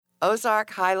Ozark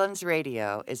Highlands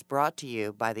Radio is brought to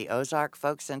you by the Ozark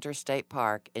Folk Center State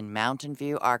Park in Mountain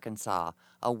View, Arkansas,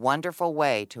 a wonderful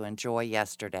way to enjoy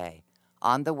yesterday.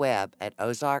 On the web at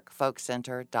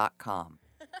ozarkfolkcenter.com.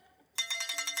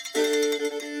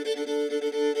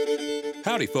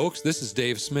 Howdy, folks. This is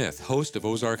Dave Smith, host of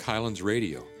Ozark Highlands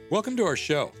Radio. Welcome to our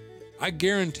show. I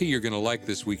guarantee you're going to like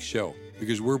this week's show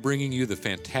because we're bringing you the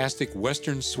fantastic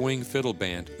Western swing fiddle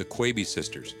band, the Quaby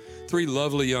Sisters, three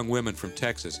lovely young women from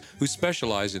Texas who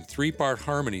specialize in three-part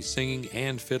harmony singing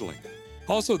and fiddling.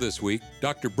 Also this week,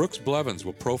 Dr. Brooks Blevins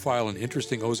will profile an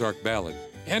interesting Ozark ballad,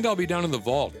 and I'll be down in the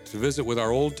vault to visit with our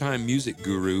old-time music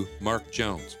guru, Mark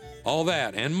Jones. All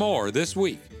that and more this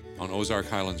week on Ozark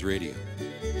Highlands Radio.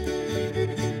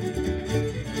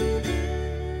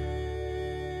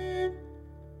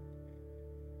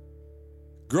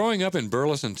 Growing up in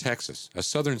Burleson, Texas, a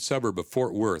southern suburb of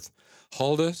Fort Worth,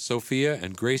 Huldah, Sophia,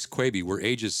 and Grace Quaby were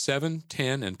ages 7,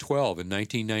 10, and 12 in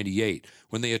 1998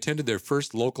 when they attended their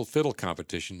first local fiddle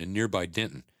competition in nearby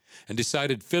Denton and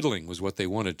decided fiddling was what they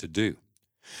wanted to do.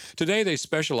 Today they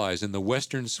specialize in the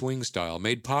Western swing style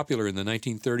made popular in the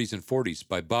 1930s and 40s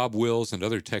by Bob Wills and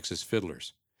other Texas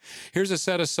fiddlers. Here's a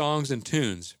set of songs and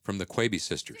tunes from the Quaby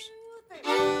Sisters.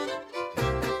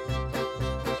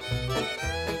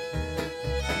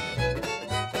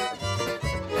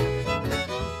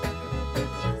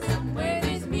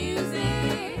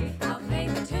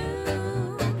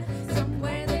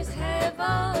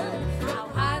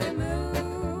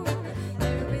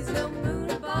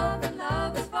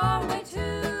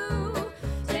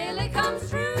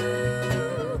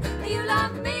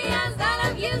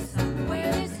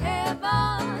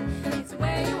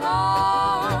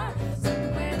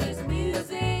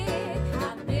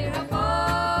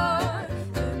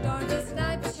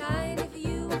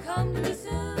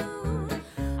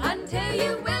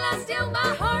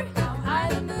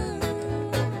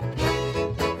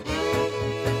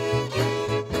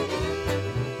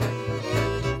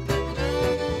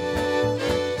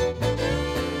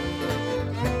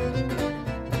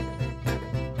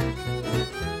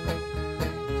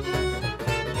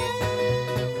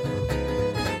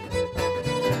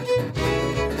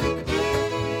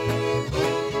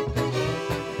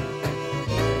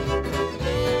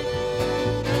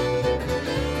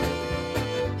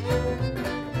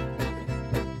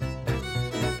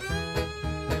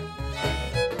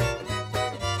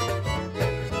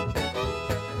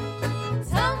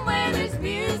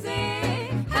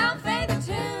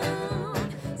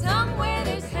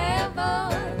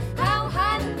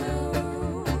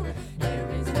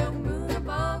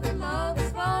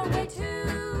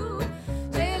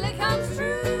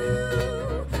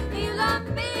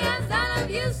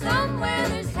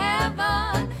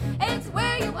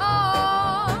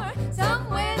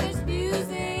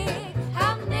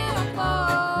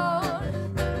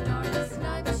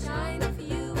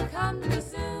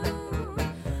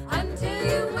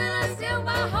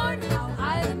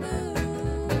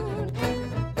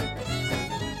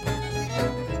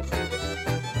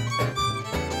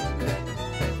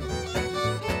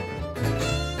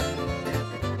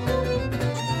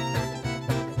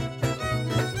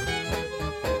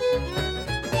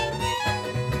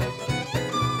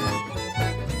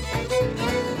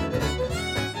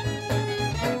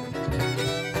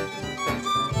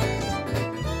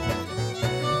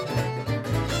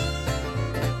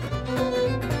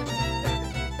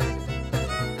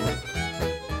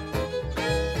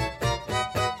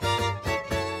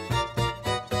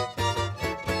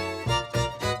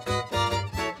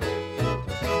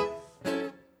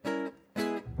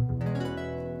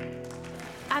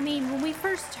 When we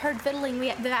first heard fiddling,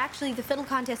 the fiddle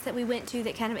contest that we went to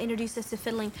that kind of introduced us to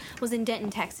fiddling was in Denton,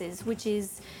 Texas, which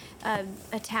is a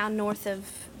town north of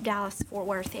Dallas-Fort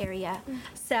Worth area. Mm-hmm.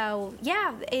 So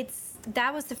yeah,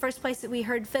 that was the first place that we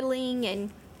heard fiddling,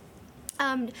 and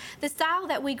the style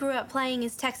that we grew up playing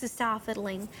is Texas style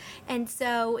fiddling, and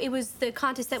so it was the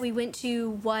contest that we went to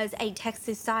was a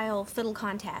Texas style fiddle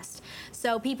contest.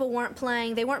 So people weren't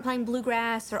playing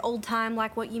bluegrass or old time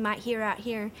like what you might hear out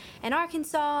here in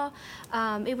Arkansas.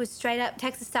 It was straight up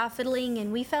Texas style fiddling,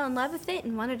 and we fell in love with it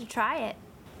and wanted to try it.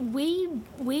 We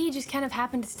just kind of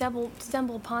happened to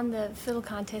stumble upon the fiddle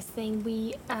contest thing.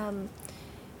 We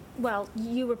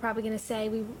you were probably going to say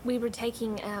we were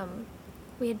taking.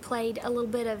 We had played a little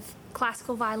bit of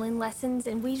classical violin lessons,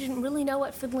 and we didn't really know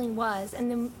what fiddling was. And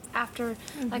then after,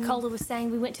 like Huldah was saying,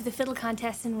 we went to the fiddle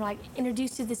contest and were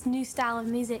introduced to this new style of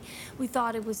music. We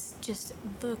thought it was just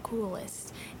the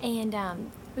coolest. And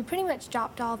we pretty much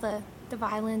dropped all the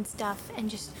violin stuff and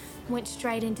just went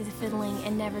straight into the fiddling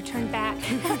and never turned back.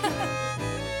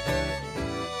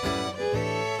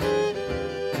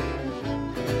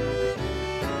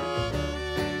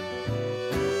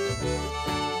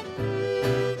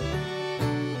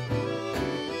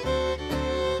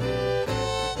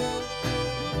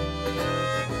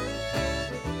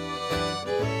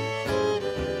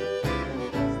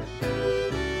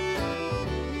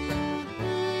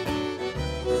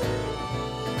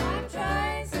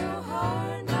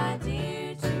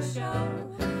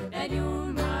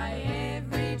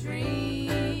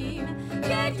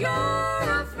 that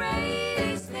you're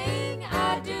afraid each thing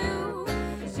I do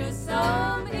is just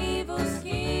some evil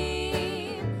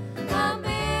scheme. A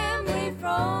memory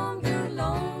from your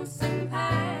lonesome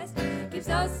past keeps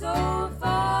us so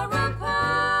far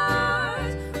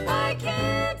apart. Why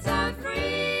can't I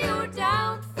free your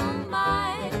doubtful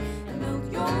mind and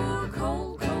melt your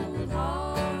cold, cold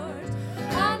heart?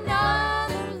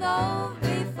 Another love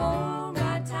before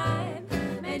my time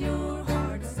made your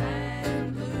heart sad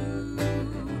and blue.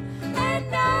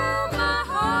 And now my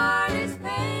heart is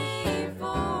paying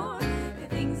for the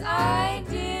things I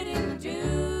didn't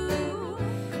do.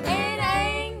 In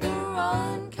anger,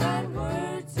 unkind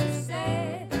words are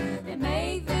said that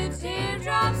make the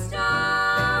teardrops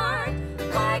start.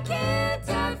 Why can't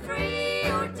I free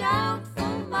your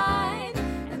doubtful mind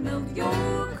and melt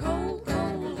your cold,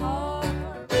 cold heart?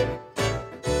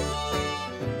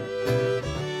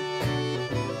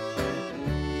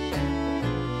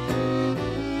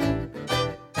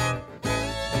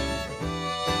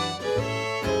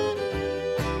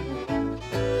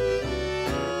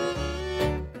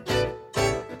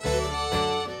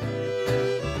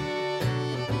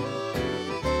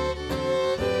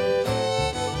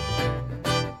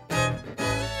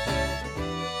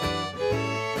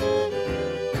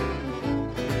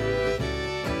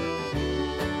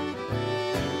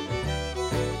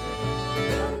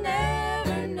 You'll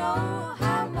never know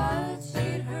how much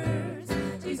it hurts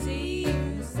to see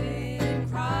you sit and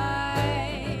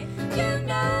cry. You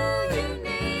know you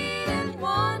need and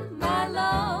want my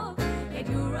love, yet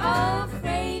you're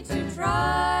afraid to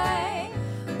try.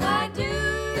 Why do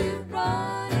you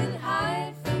run and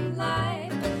hide from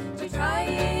life? To try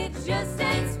it just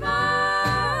ain't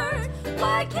smart.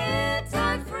 Why can't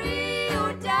I free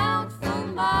your doubtful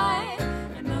mind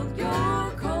and melt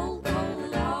your cold,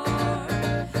 cold heart?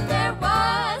 There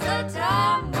was a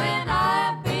time when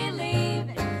I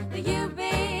believed that you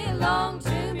belonged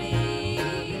to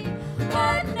me,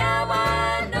 but now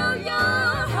I know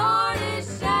your heart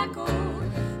is shackled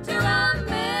to a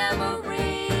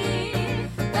memory.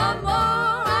 The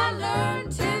more I learn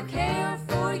to care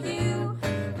for you,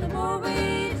 the more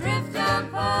we drift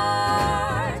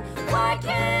apart. Why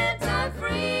can't I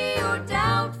free your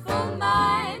doubtful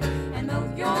mind and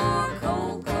melt your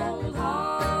cold, cold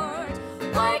heart?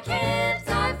 Why can't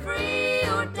I free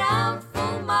your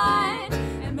doubtful mind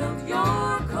and melt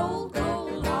your cold,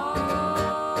 cold heart?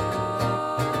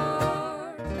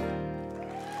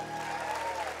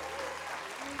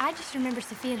 I just remember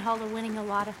Sophia and Hulda winning a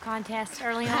lot of contests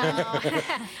early on.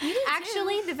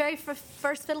 Actually, the very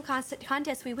first fiddle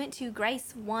contest we went to,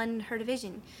 Grace won her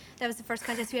division. That was the first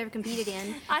contest we ever competed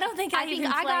in. I don't think I even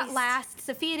I got placed. last.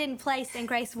 Sophia didn't place, and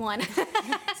Grace won.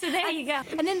 So there you go.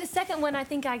 And then the second one, I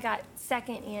think I got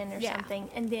second in or Yeah. something.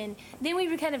 And then we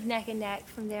were kind of neck and neck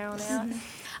from there on out.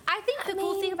 I think the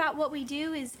cool thing about what we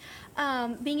do is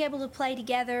being able to play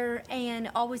together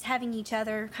and always having each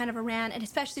other kind of around, and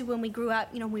especially when we grew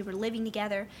up, we were living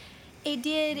together. It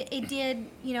did,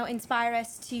 inspire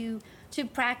us to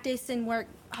practice and work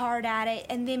hard at it.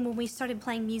 And then when we started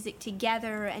playing music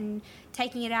together and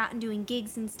taking it out and doing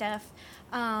gigs and stuff,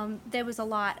 there was a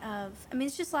lot of,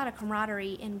 it's just a lot of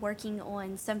camaraderie in working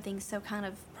on something so kind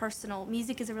of personal.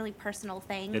 Music is a really personal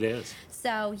thing. It is.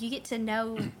 So you get to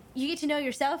know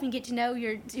yourself and get to know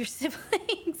your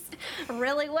siblings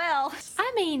really well.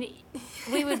 I mean,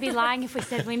 we would be lying if we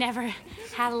said we never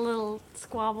had a little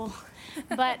squabble.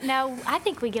 But no, I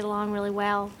think we get along really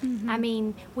well. I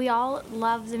mean, we all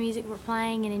love the music we're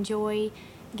playing and enjoy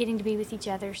getting to be with each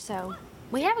other, so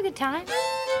we have a good time.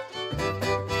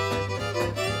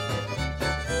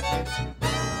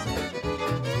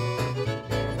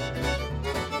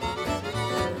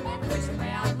 Which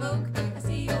way I look, I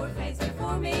see your face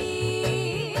before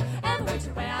me. And which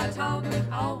way I talk,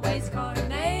 I always call your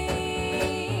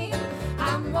name.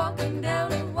 I'm walking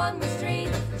down a one-way street,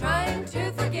 trying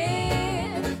to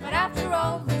forget. But after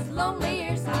all these lonely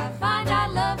years, I find I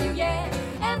love you yet.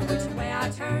 And which way I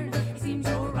turn, it seems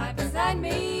you're right beside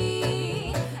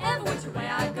me. And which way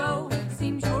I go, it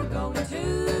seems you're going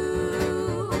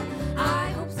too.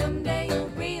 I hope someday you'll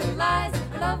realize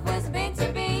love was meant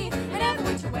to be. And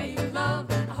every which way you love,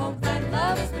 I hope that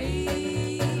love is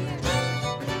me.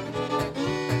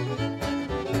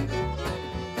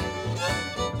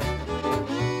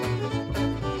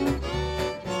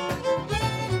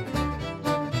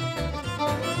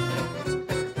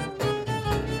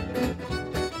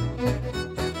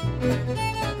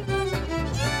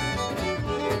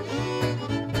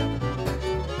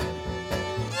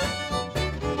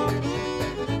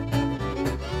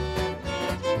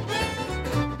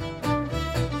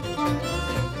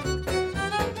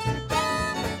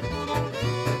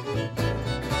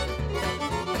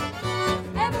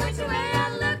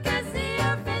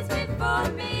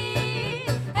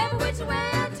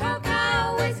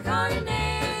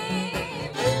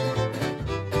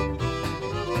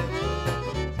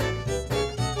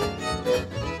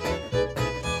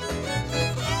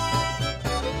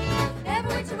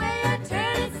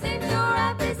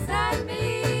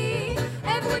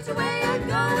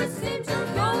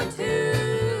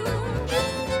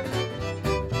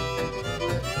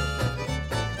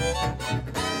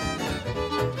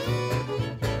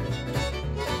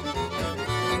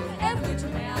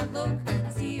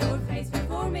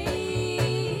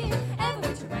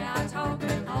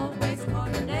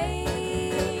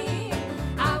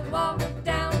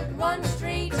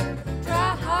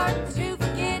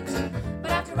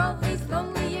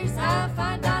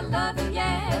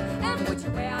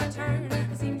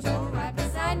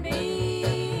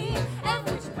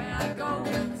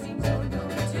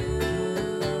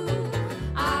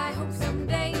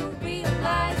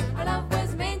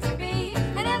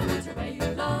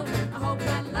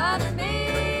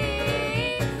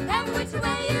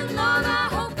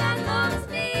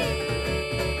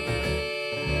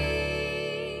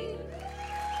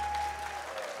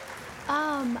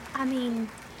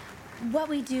 what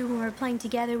we do when we're playing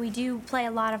together, we do play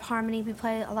a lot of harmony. We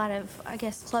play a lot of, I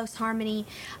guess, close harmony.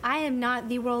 I am not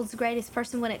the world's greatest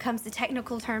person when it comes to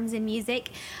technical terms in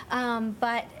music,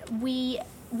 but we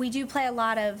do play a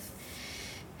lot of,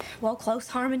 well, close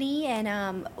harmony,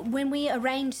 and when we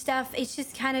arrange stuff, it's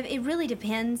just kind of, it really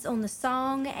depends on the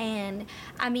song. And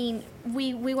I mean,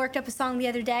 we worked up a song the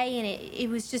other day, and it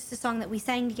was just a song that we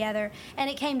sang together, and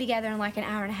it came together in like an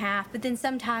hour and a half. But then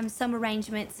sometimes some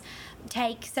arrangements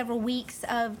take several weeks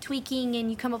of tweaking, and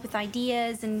you come up with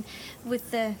ideas, and with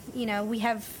the, we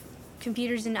have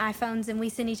computers and iPhones, and we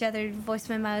send each other voice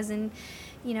memos and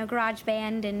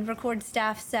GarageBand and record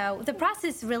stuff. So the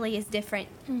process really is different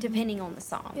depending on the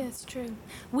song. Yeah, it's true.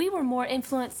 We were more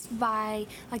influenced by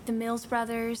like the Mills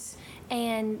Brothers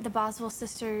and the Boswell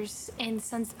Sisters and the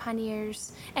Sons of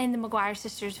Pioneers and the McGuire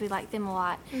Sisters. We liked them a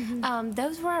lot.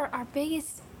 Those were our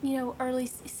biggest,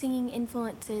 early singing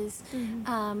influences.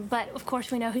 But of course,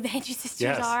 we know who the Andrews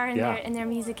Sisters are and their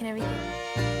music and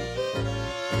everything.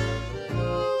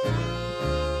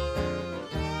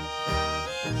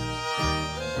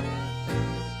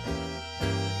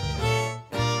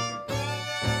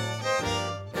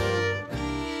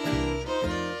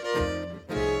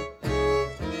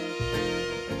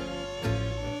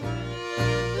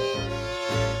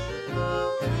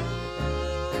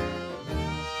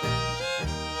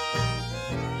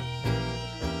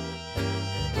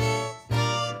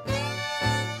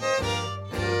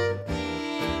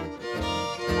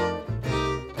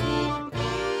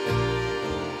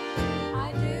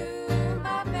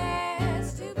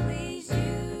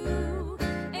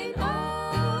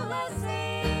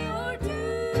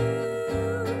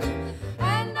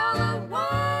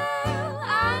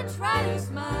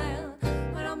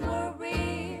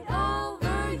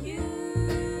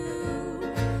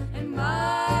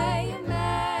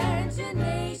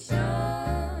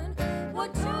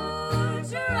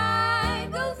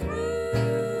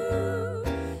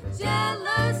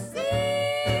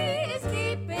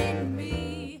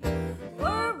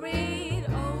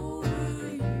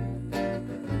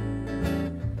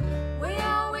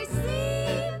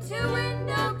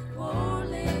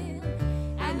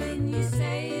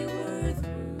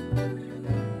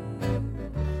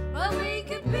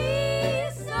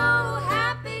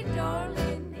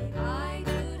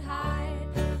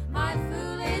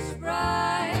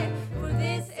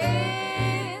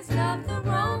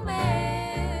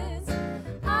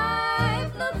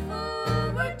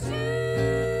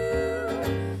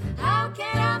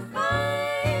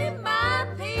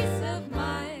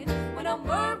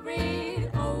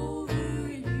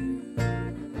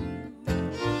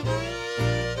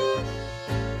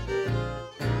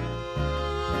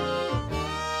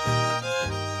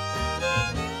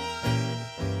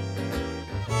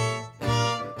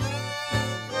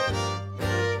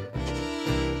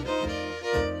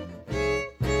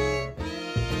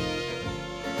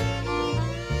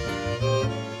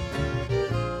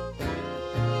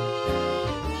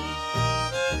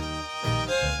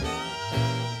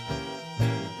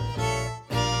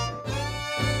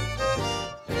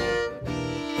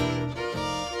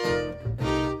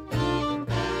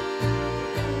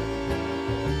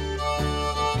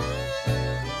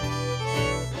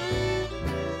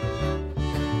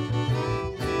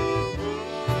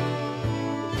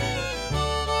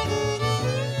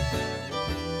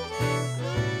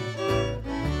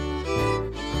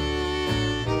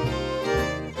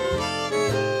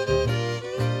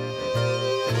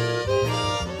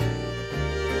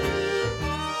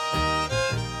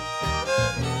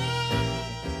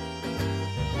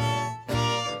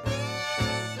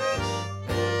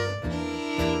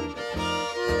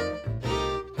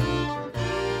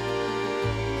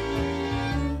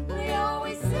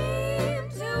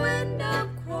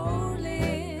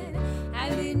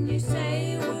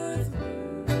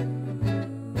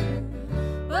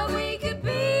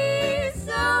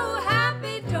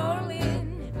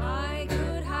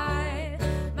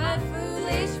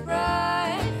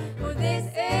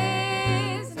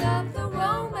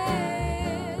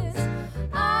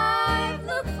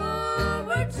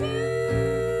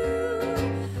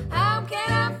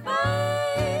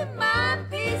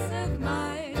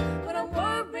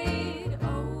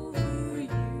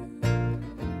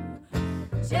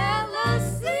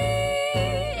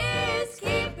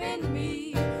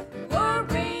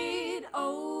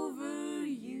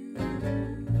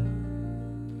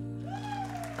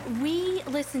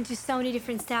 listen to so many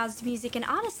different styles of music, and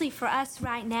honestly, for us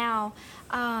right now,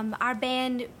 our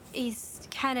band is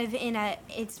kind of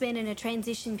it's been in a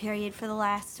transition period for the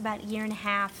last about year and a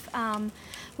half.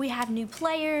 We have new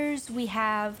players, we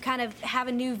have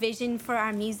a new vision for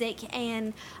our music,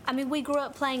 and I mean, we grew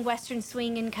up playing Western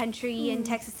swing and country and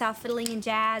Texas South fiddling and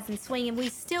jazz and swing, and we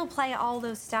still play all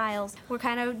those styles. We're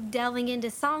kind of delving into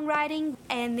songwriting,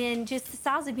 and then just the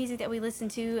styles of music that we listen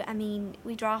to, I mean,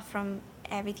 we draw from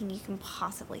everything you can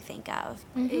possibly think of.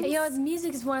 You know,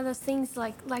 music is one of those things,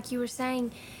 like you were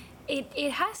saying,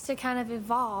 it has to kind of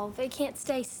evolve. It can't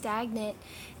stay stagnant.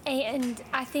 And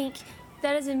I think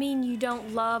that doesn't mean you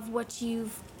don't love what your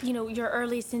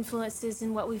earliest influences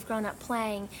and what we've grown up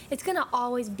playing. It's going to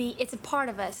always be, it's a part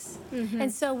of us.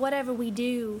 And so whatever we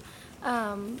do,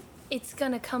 it's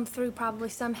going to come through probably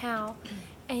somehow.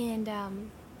 And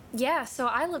so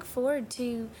I look forward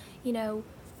to,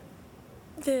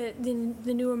 the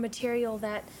newer material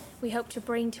that we hope to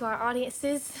bring to our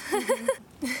audiences.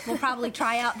 We'll probably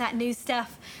try out that new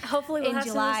stuff. Hopefully we'll have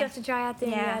July. some new stuff to try out then.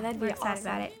 Yeah, that'd be we're excited awesome.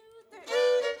 about it.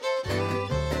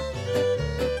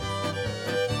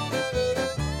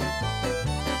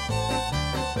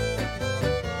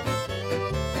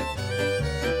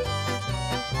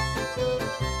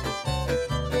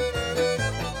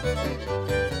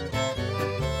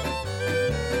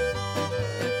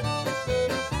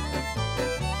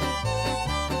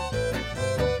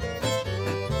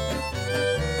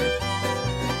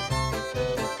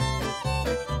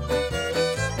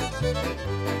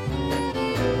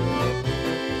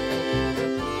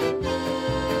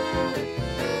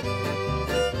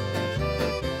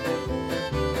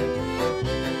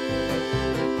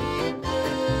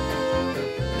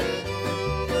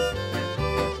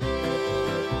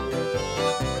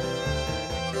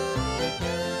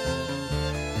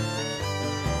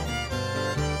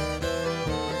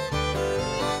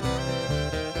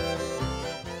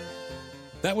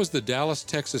 That was the Dallas,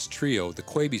 Texas trio, the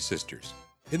Quaby Sisters.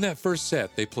 In that first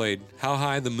set, they played How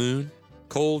High the Moon,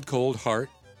 Cold, Cold Heart,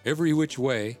 Every Which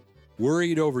Way,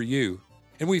 Worried Over You,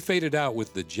 and we faded out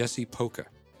with the Jessie Polka.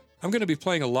 I'm going to be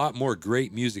playing a lot more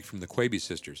great music from the Quaby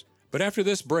Sisters, but after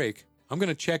this break, I'm going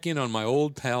to check in on my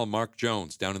old pal Mark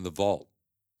Jones down in the vault.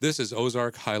 This is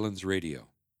Ozark Highlands Radio.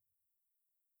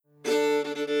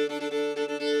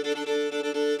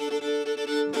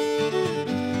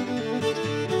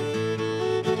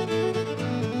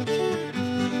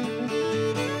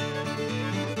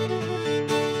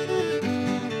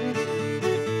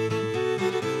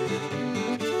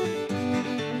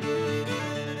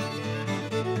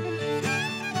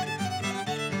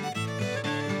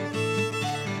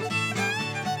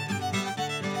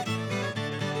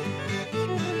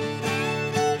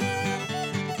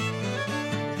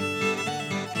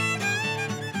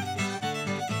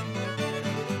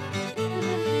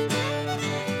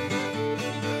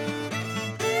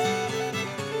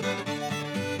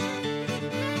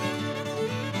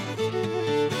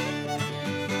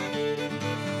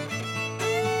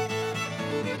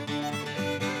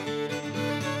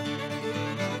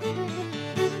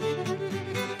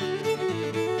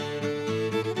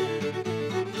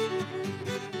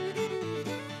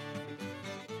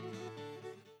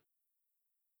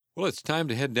 Well, it's time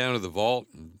to head down to the vault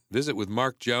and visit with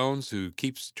Mark Jones, who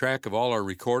keeps track of all our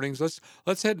recordings.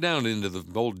 Let's head down into the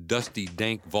old dusty,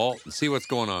 dank vault and see what's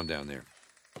going on down there.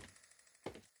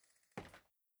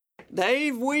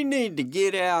 Dave, we need to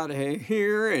get out of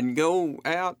here and go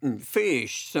out and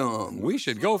fish some. We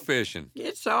should go fishing.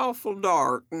 It's awful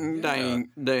dark and dank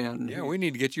down Yeah, here. we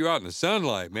need to get you out in the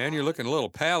sunlight, man. You're looking a little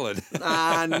pallid.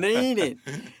 I need it.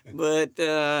 But,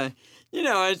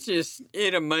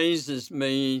 it amazes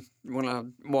me when I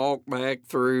walk back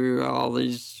through all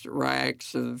these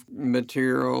racks of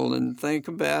material and think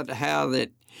about how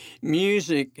that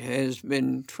music has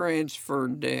been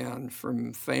transferred down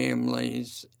from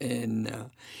families and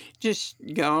just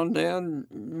gone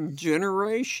down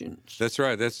generations. That's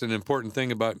right. That's an important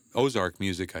thing about Ozark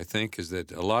music, I think, is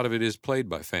that a lot of it is played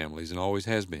by families and always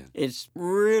has been. It's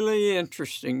really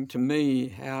interesting to me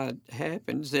how it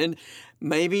happens. And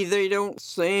maybe they don't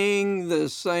sing the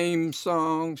same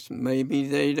songs. Maybe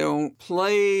they don't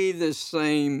play the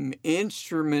same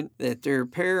instrument that their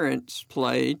parents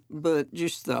played, but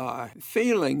just the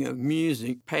feeling of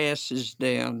music passes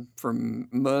down from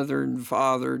mother and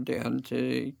father down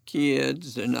to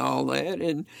kids and all that.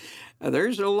 And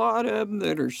there's a lot of them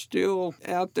that are still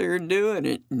out there doing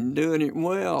it and doing it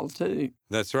well, too.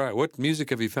 That's right. What music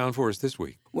have you found for us this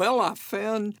week? Well, I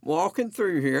found, walking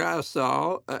through here, I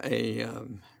saw a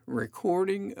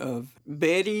recording of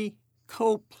Betty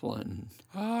Copeland.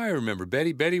 Oh, I remember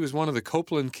Betty. Betty was one of the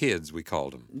Copeland kids, we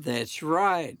called them. That's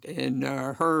right. And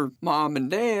her mom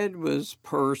and dad was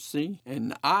Percy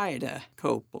and Ida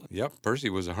Copeland. Yep, Percy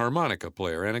was a harmonica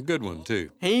player, and a good one,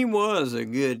 too. He was a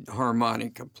good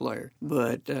harmonica player,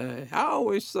 but I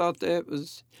always thought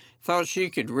she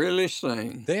could really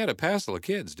sing. They had a passel of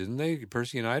kids, didn't they,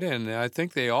 Percy and Ida? And I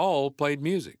think they all played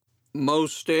music.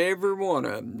 Most every one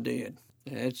of them did.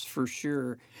 That's for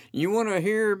sure. You want to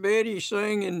hear Betty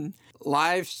singing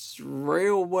Life's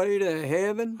Railway to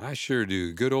Heaven? I sure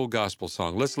do. Good old gospel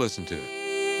song. Let's listen to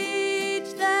it.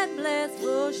 Reach that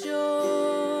blissful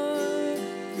shore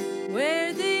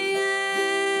where the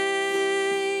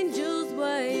angels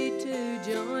wait to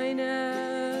join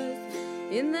us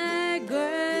in that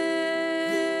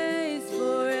grace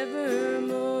forevermore.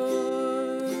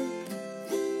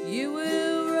 You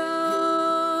will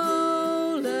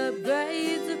roll up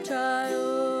grades of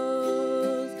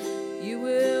trials. You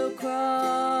will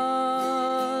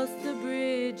cross the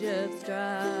bridge of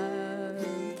strife.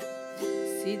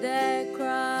 See that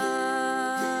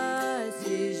Christ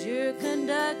is your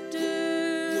conductor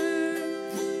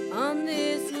on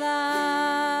this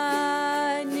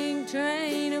lightning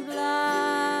train of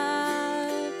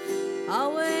life.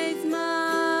 Always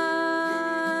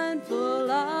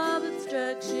mindful of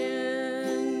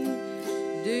obstruction.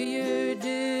 Do your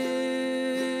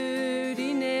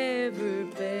duty, never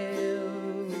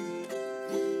fail.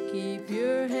 Keep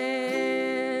your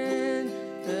hand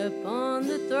upon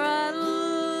the throttle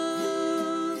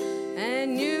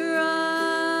and your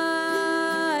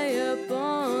eye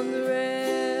upon the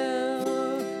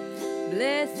rail.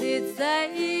 Blessed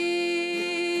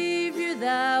Savior,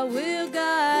 thou will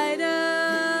guide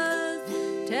us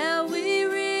till we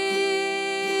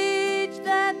reach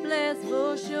that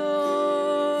blissful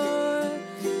shore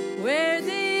where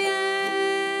the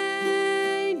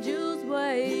angels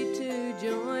wait to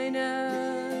join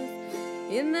us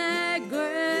in that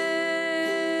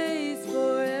grace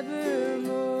forevermore.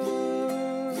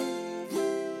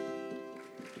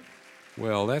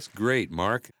 Well, that's great,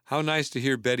 Mark. How nice to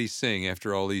hear Betty sing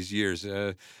after all these years.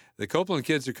 The Copeland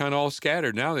kids are kind of all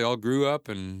scattered now. They all grew up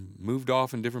and moved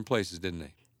off in different places, didn't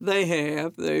they? They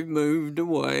have. They've moved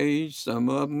away. Some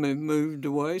of them have moved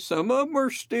away. Some of them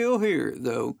are still here,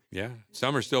 though. Yeah.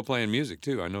 Some are still playing music,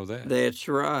 too. I know that. That's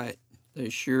right. They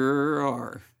sure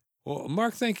are. Well,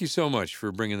 Mark, thank you so much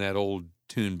for bringing that old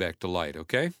tune back to light,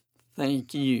 okay?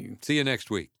 Thank you. See you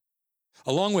next week.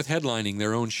 Along with headlining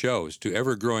their own shows to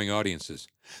ever-growing audiences,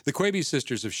 the Quebe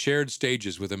sisters have shared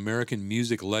stages with American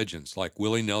music legends like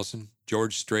Willie Nelson,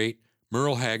 George Strait,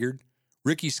 Merle Haggard,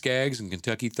 Ricky Skaggs and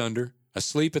Kentucky Thunder,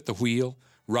 Asleep at the Wheel,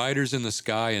 Riders in the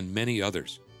Sky, and many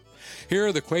others. Here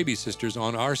are the Quebe sisters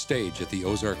on our stage at the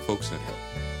Ozark Folk Center.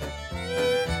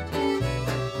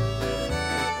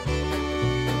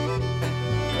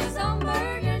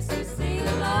 Songbirds who sing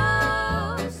a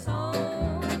love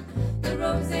song. The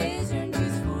roses yearn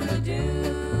just for the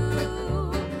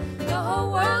dew. The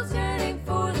whole world's yearning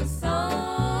for the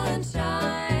sunshine.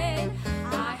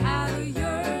 I have a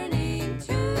yearning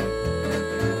too.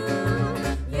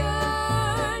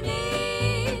 Yearning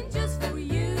just for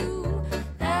you.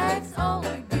 That's all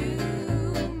I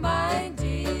do, my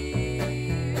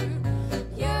dear.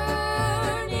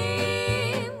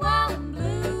 Yearning while I'm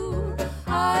blue.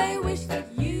 I wish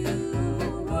that you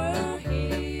were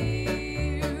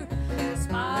here.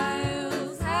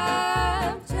 Smiles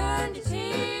have turned to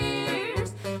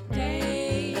tears.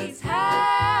 Days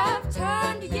have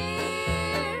turned to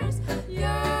years.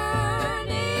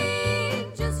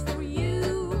 Yearning just for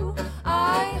you.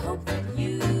 I hope that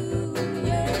you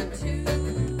yearn too.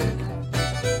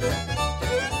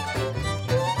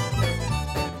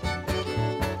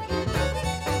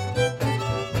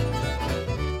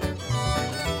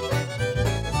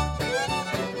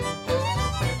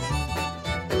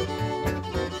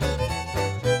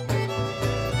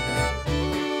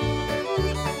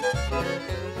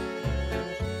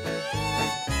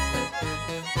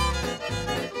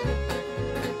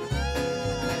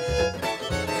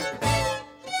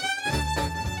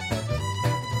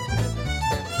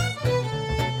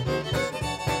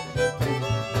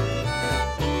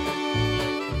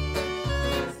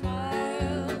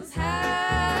 Smiles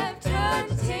have turned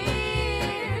to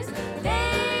tears.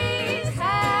 Days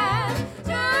have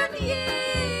turned to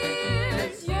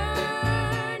years.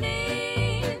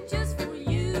 Yearning just for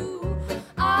you.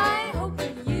 I hope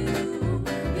that you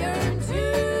yearn too.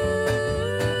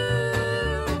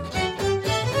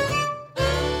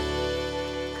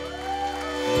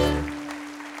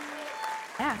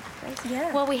 Yeah, great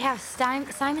together. Well, we have Simon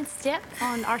Stipp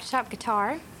on archtop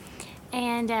guitar,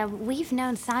 And we've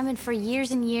known Simon for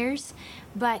years and years,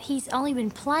 but he's only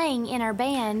been playing in our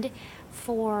band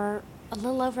for a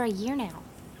little over a year now.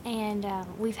 And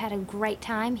we've had a great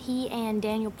time. He and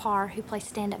Daniel Parr, who plays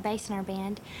stand-up bass in our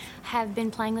band, have been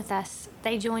playing with us.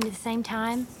 They joined at the same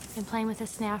time, been playing with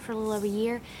us now for a little over a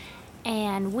year.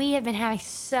 And we have been having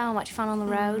so much fun on the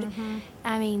road.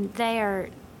 I mean,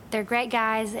 they're great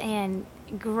guys and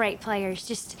great players.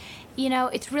 Just, you know,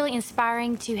 it's really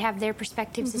inspiring to have their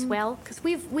perspectives as well, because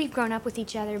we've grown up with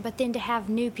each other, but then to have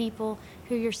new people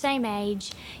who are your same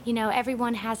age, you know,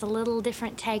 everyone has a little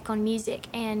different take on music,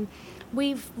 and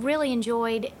we've really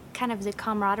enjoyed kind of the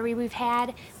camaraderie we've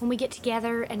had when we get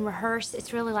together and rehearse.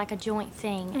 It's really like a joint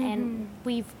thing, and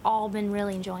we've all been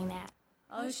really enjoying that.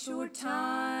 A short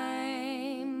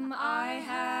time I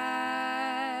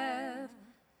have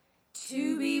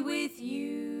to be with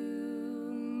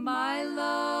you, my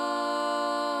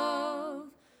love,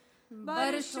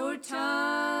 but a short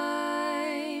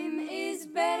time is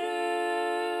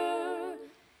better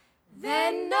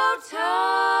than no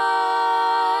time,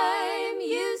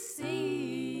 you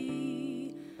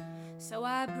see. So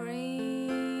I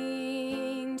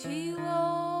bring to you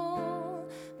all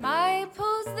my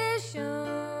possessions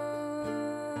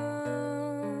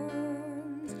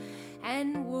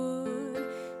and would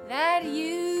that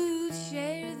you'd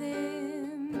share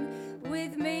them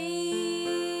with me.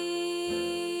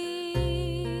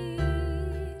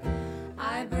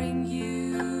 I bring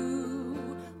you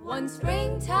one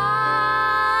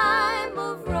springtime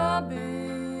of robins,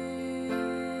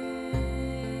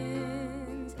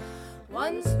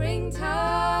 one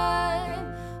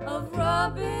springtime of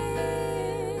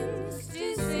robins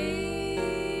to sing,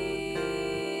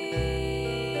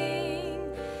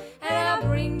 and I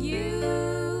bring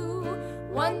you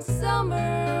one summer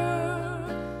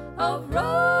of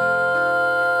roses,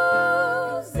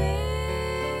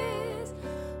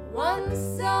 one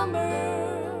summer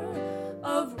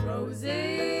of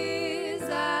roses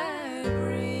I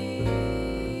bring.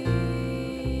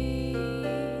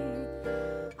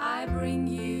 I bring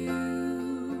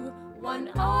you one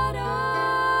autumn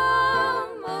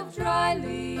of dry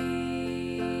leaves.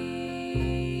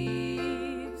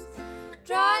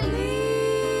 Dry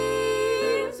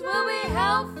leaves will be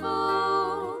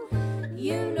helpful,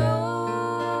 you know,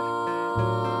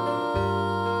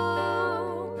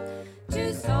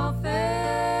 to soften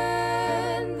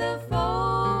the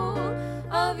fall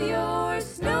of your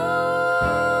snowflakes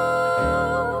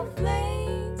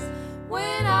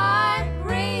when I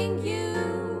bring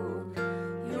you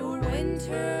your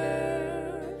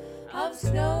winter of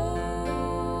snow.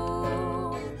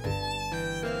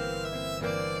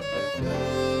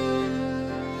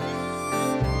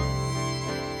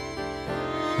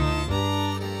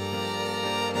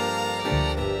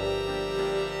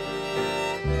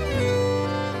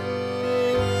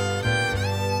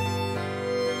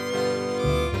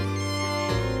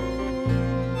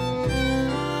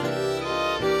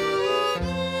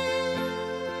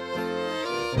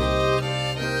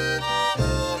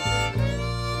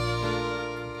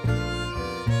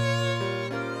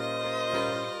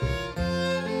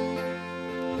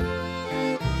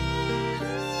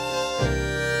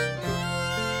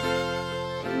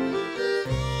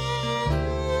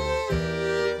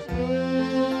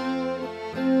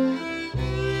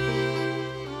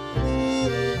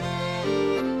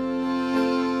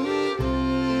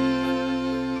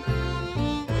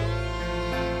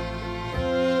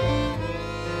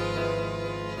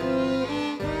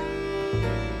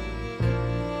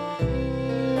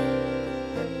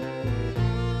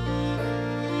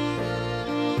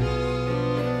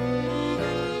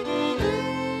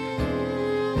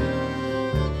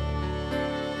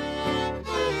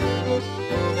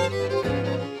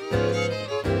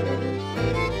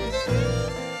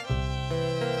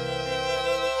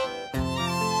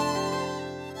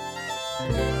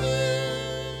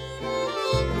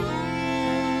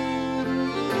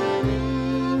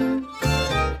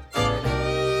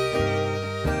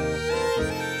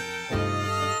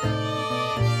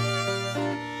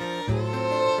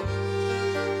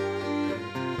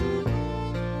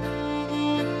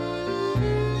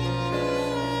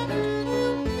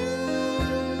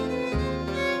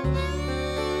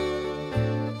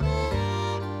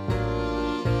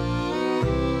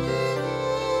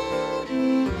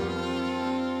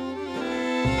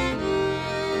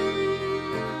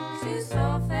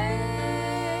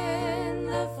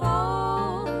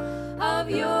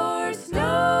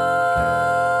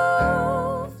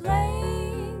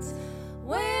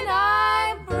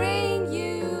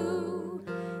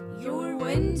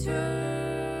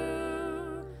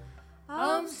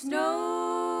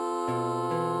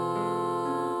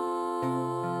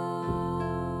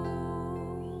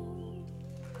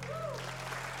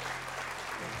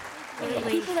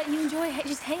 Absolutely. people that you enjoy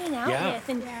just hanging out Yeah. with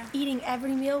and eating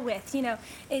every meal with. You know,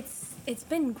 it's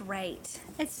been great.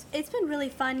 It's been really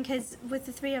fun because with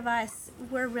the three of us,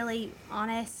 we're really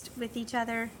honest with each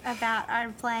other about our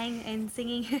playing and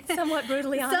singing. Somewhat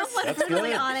brutally honest. Somewhat That's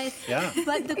brutally good. honest. Yeah.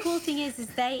 But the cool thing is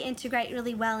they integrate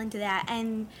really well into that,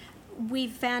 and we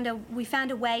found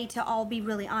a way to all be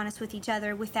really honest with each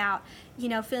other without,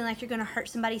 feeling like you're going to hurt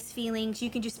somebody's feelings. You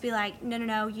can just be like,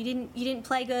 no, you didn't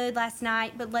play good last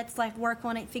night, but let's like work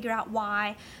on it, figure out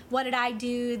why. What did I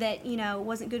do that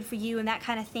wasn't good for you, and that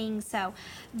kind of thing. So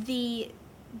the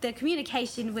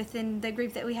communication within the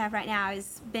group that we have right now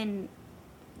has been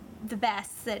the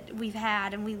best that we've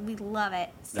had, and we love it.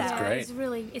 So That's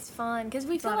great. It's fun because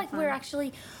we It's a feel lot of like we're fun.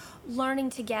 actually learning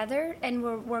together, and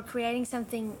we're creating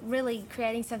something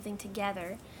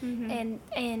together. And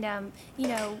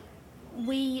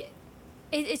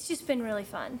it's just been really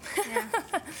fun.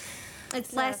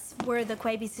 It's less we're the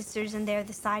Quaby sisters and they're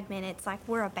the Sidemen. It's like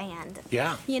we're a band.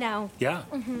 Yeah. Yeah.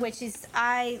 Which is,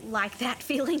 I like that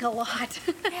feeling a lot.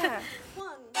 Yeah.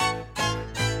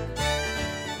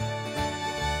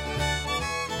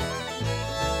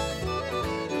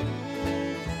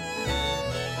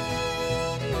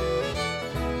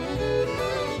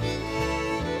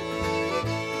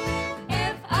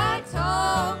 If I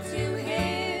talk to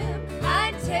him,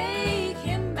 I take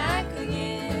him back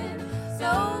again.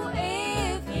 So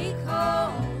if he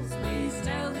calls, please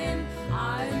tell him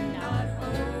I'm not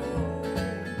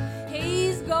home.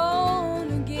 He's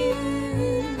gone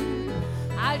again.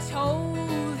 I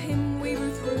told him we were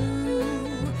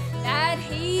through, that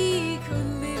he could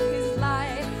live his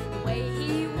life the way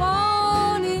he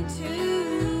wanted to.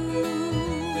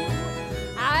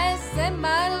 I said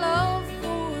my love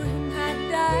for him had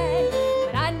died,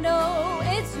 but I know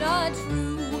it's not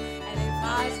true. And if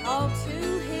I talk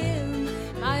to him,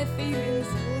 my feelings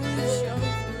would show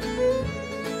through.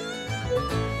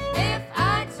 If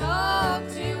I talk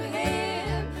to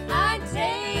him, I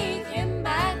take him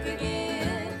back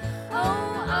again.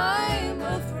 Oh, I'm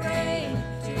afraid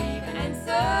to even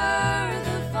answer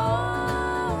the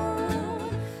phone.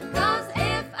 'Cause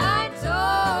if I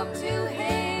talk to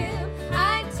him,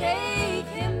 I take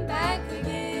him back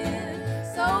again.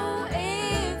 So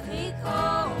if he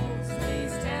calls,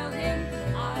 please tell him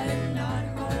I'm not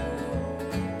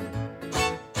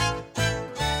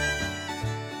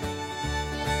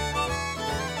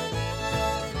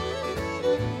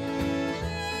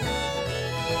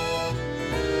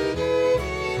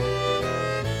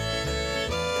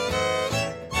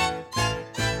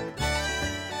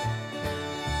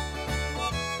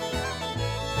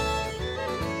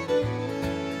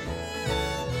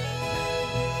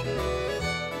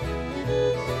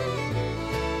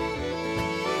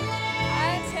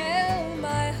I tell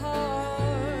my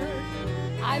heart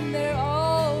I'm better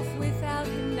off without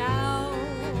him now.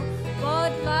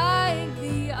 But like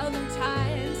the other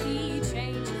times, he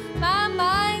changed my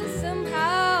mind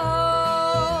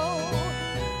somehow.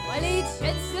 Well, he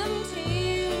shed some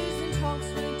tears and talked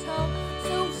sweet talk,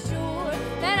 so sure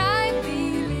that I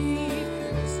believe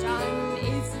this time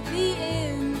it's the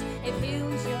end if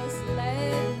he'll just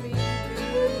let me be.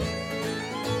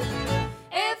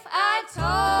 If I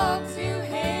talk to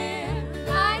him,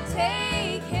 I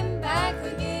take him back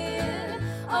again.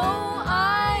 Oh,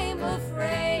 I'm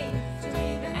afraid to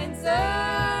even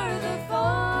answer the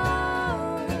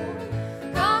phone.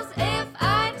 'Cause if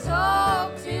I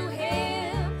talk to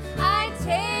him, I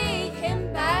take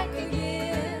him back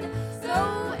again.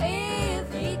 So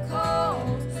if he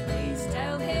calls, please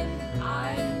tell him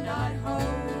I'm not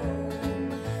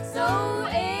home. So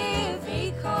if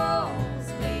he calls,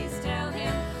 please tell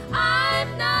him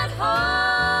I'm not home.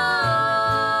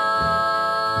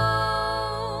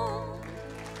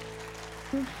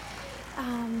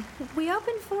 We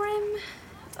opened for him.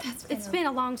 It's been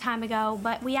a long time ago,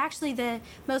 but we actually, the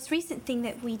most recent thing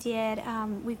that we did,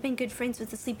 we've been good friends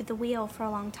with Asleep at the Wheel for a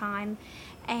long time,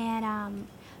 and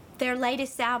their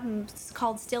latest album's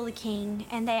called Still the King,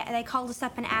 and they called us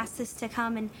up and asked us to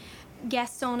come and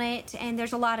guest on it, and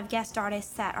there's a lot of guest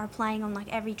artists that are playing on like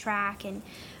every track, and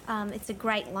it's a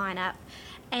great lineup.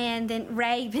 And then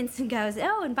Ray Benson goes,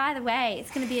 oh, and by the way,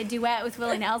 it's going to be a duet with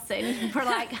Willie Nelson. And we're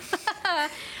like,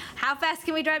 how fast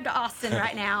can we drive to Austin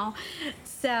right now?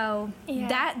 So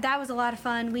Yeah. that was a lot of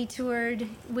fun. We toured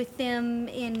with them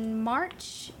in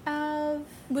March of...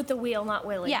 With the wheel, not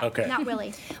Willie. Yeah, Okay. not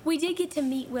Willie. We did get to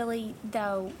meet Willie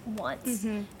though once.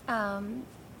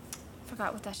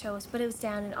 Forgot what that show was, but it was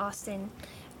down in Austin.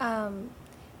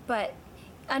 But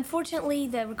Unfortunately,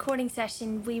 the recording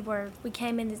session we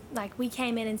came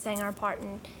in and sang our part,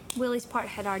 and Willie's part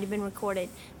had already been recorded.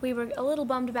 We were a little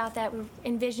bummed about that. We were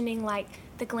envisioning like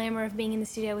the glamour of being in the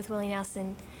studio with Willie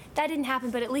Nelson. That didn't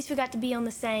happen, but at least we got to be on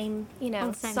the same, On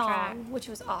the same song, track. which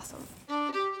was awesome.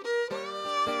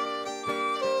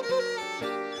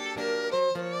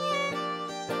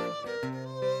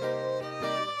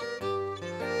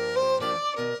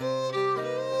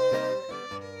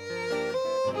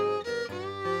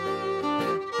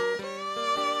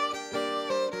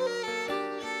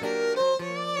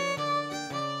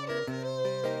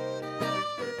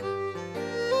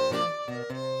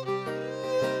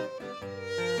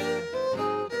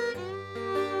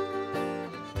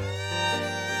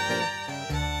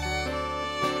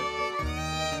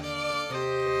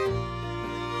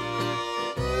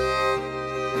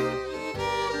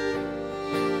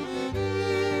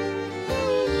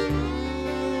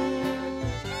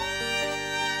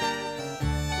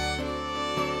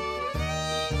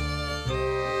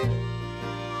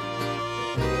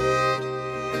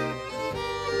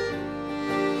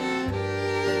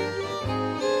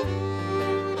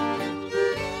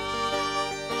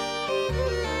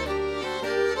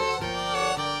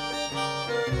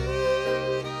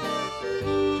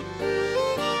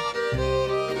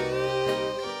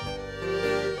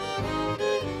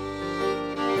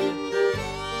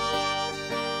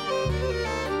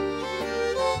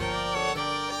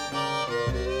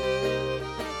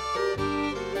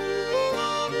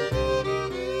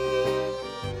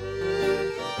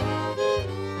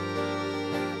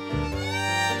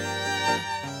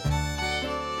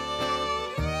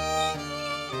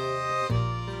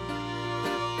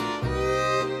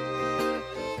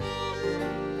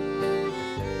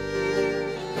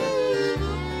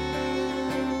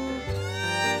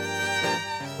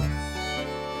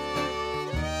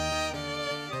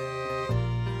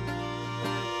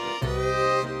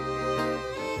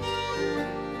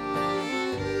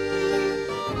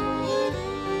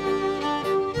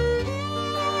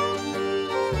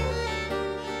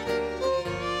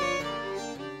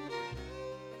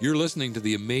 You're listening to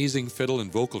the amazing fiddle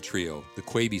and vocal trio, the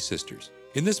Quaby Sisters.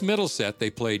 In this middle set,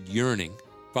 they played Yearning,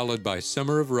 followed by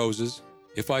Summer of Roses,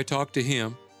 If I Talk to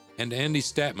Him, and Andy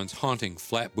Statman's haunting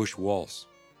Flatbush Waltz.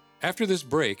 After this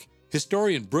break,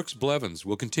 historian Brooks Blevins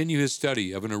will continue his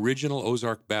study of an original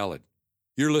Ozark ballad.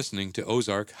 You're listening to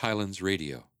Ozark Highlands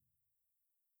Radio.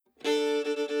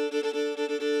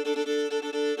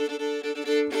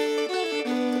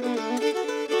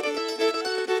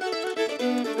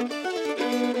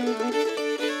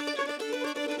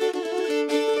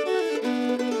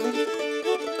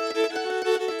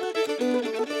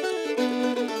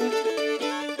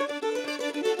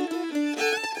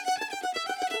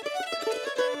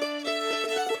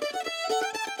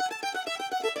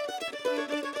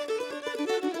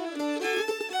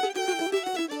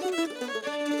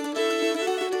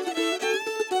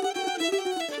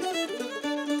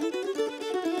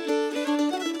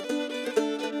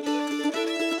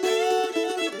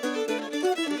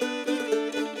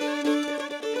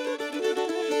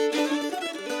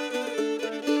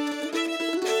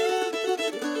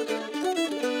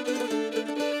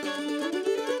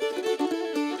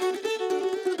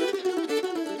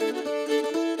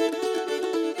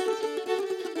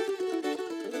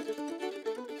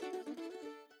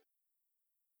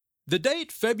 The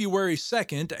date February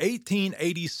 2nd,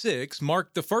 1886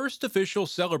 marked the first official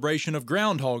celebration of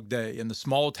Groundhog Day in the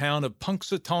small town of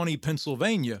Punxsutawney,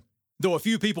 Pennsylvania. Though a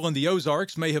few people in the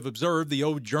Ozarks may have observed the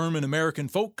old German-American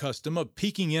folk custom of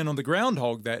peeking in on the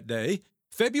groundhog that day,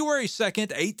 February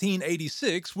 2nd,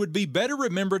 1886 would be better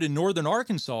remembered in northern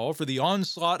Arkansas for the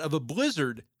onslaught of a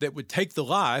blizzard that would take the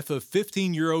life of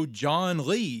 15-year-old John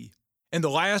Lee. In the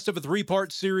last of a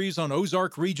three-part series on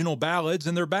Ozark regional ballads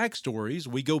and their backstories,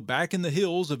 we go back in the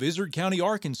hills of Izard County,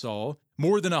 Arkansas,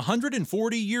 more than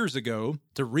 140 years ago,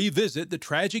 to revisit the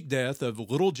tragic death of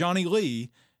Little Johnny Lee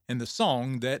and the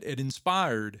song that it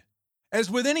inspired.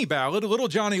 As with any ballad, Little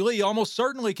Johnny Lee almost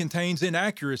certainly contains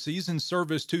inaccuracies in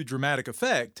service to dramatic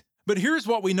effect. But here's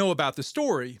what we know about the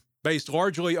story, based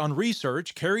largely on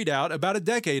research carried out about a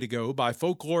decade ago by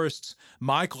folklorists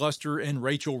Mike Luster and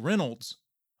Rachel Reynolds.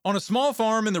 On a small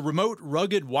farm in the remote,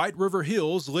 rugged White River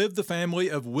Hills lived the family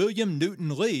of William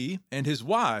Newton Lee and his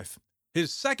wife,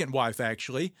 his second wife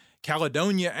actually,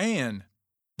 Caledonia Ann.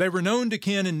 They were known to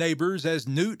kin and neighbors as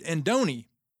Newt and Donny.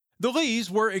 The Lees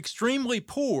were extremely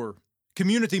poor.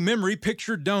 Community memory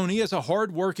pictured Donny as a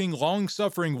hard-working,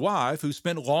 long-suffering wife who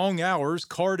spent long hours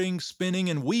carding, spinning,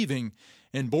 and weaving,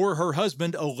 and bore her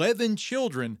husband 11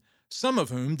 children, some of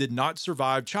whom did not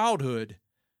survive childhood.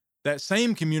 That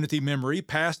same community memory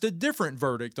passed a different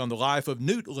verdict on the life of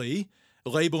Newt Lee,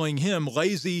 labeling him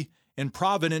lazy,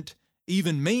 improvident,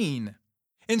 even mean.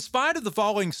 In spite of the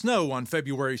falling snow on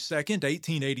February 2,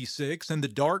 1886, and the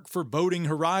dark, foreboding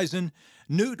horizon,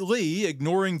 Newt Lee,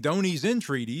 ignoring Doney's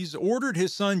entreaties, ordered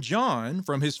his son John,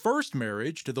 from his first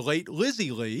marriage to the late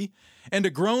Lizzie Lee, and a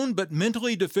grown but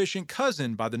mentally deficient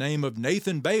cousin by the name of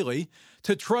Nathan Bailey,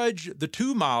 to trudge the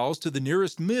 2 miles to the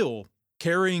nearest mill,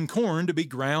 carrying corn to be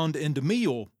ground into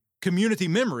meal. Community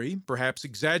memory, perhaps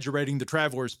exaggerating the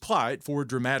traveler's plight for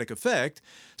dramatic effect,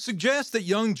 suggests that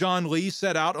young John Lee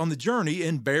set out on the journey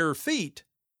in bare feet.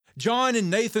 John and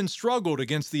Nathan struggled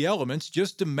against the elements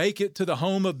just to make it to the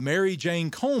home of Mary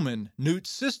Jane Coleman, Newt's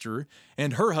sister,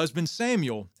 and her husband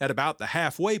Samuel, at about the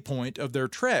halfway point of their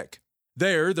trek.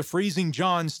 There, the freezing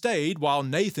John stayed while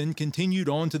Nathan continued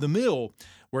on to the mill,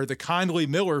 where the kindly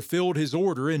miller filled his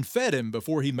order and fed him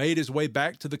before he made his way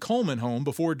back to the Coleman home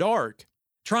before dark.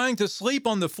 Trying to sleep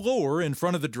on the floor in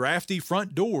front of the drafty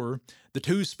front door, the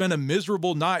two spent a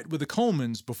miserable night with the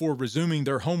Colemans before resuming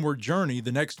their homeward journey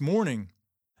the next morning.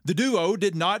 The duo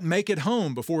did not make it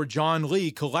home before John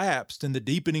Lee collapsed in the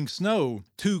deepening snow,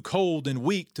 too cold and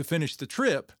weak to finish the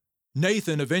trip.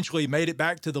 Nathan eventually made it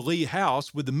back to the Lee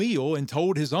house with the meal and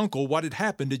told his uncle what had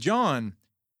happened to John.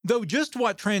 Though just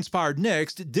what transpired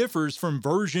next differs from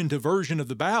version to version of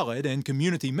the ballad and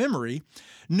community memory,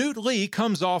 Newt Lee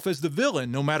comes off as the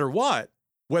villain no matter what.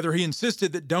 Whether he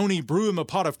insisted that Doney brew him a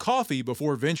pot of coffee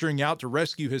before venturing out to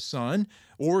rescue his son,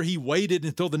 or he waited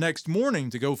until the next morning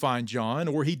to go find John,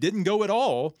 or he didn't go at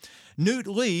all, Newt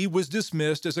Lee was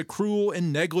dismissed as a cruel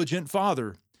and negligent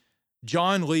father.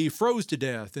 John Lee froze to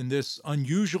death in this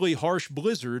unusually harsh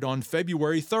blizzard on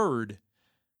February 3rd.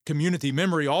 Community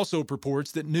memory also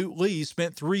purports that Newt Lee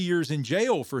spent 3 years in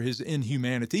jail for his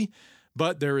inhumanity,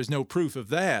 but there is no proof of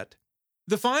that.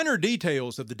 The finer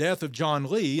details of the death of John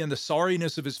Lee and the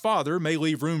sorriness of his father may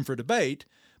leave room for debate,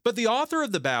 but the author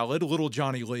of the ballad, Little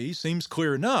Johnny Lee, seems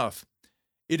clear enough.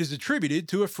 It is attributed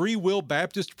to a Free Will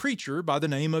Baptist preacher by the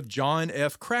name of John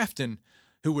F. Crafton,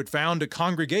 who would found a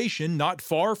congregation not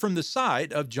far from the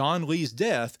site of John Lee's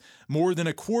death more than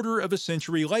a quarter of a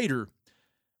century later.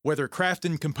 Whether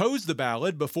Crafton composed the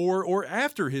ballad before or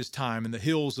after his time in the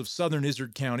hills of southern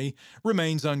Izard County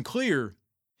remains unclear.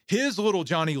 His Little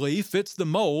Johnny Lee fits the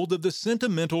mold of the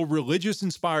sentimental,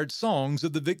 religious-inspired songs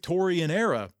of the Victorian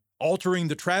era, altering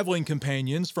the traveling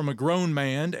companions from a grown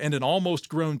man and an almost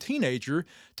grown teenager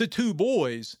to 2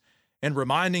 boys, and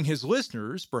reminding his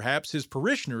listeners, perhaps his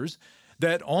parishioners,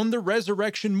 that on the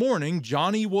resurrection morning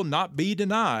Johnny will not be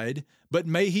denied, but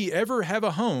may he ever have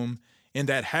a home in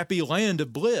that happy land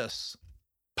of bliss.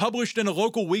 Published in a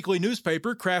local weekly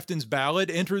newspaper, Crafton's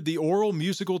ballad entered the oral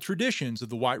musical traditions of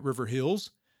the White River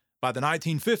Hills. By the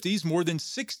 1950s, more than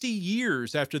 60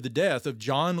 years after the death of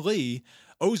John Lee,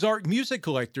 Ozark music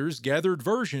collectors gathered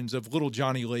versions of Little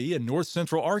Johnny Lee in north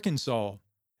central Arkansas.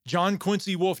 John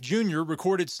Quincy Wolfe Jr.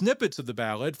 recorded snippets of the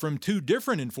ballad from 2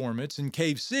 different informants in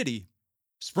Cave City.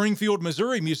 Springfield,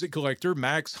 Missouri music collector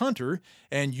Max Hunter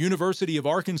and University of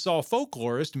Arkansas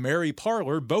folklorist Mary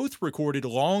Parler both recorded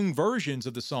long versions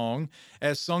of the song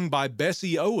as sung by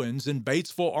Bessie Owens in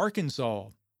Batesville, Arkansas.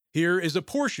 Here is a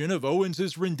portion of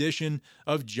Owens's rendition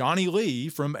of Johnny Lee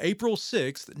from April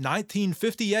 6,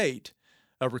 1958,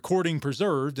 a recording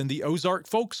preserved in the Ozark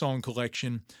Folk Song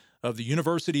Collection of the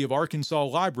University of Arkansas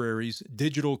Library's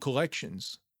digital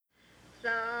collections. So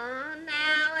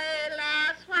now,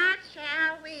 alas, what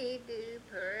shall we do?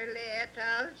 Poor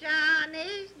little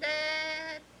Johnny's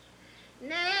dead.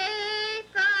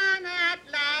 Nathan at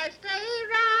last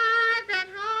arrived at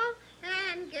home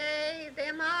and gave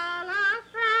them all a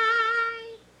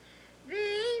fright. The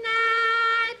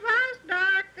night was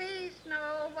dark, the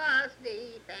snow was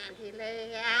deep, and he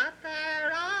lay out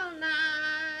there all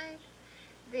night.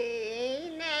 The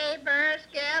neighbors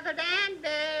gathered and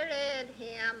buried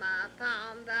him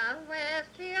upon the west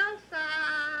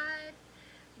hillside.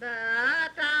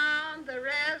 But on the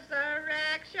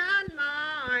resurrection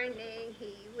morning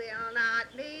he will not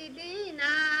be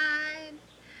denied.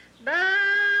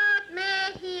 But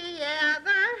may he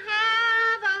ever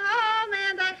have a home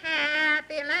in the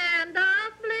happy land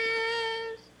of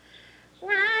bliss,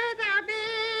 where there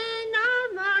be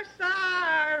no more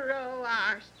sorrow,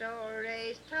 our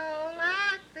stories told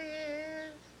like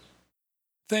this.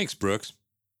 Thanks, Brooks.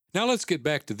 Now let's get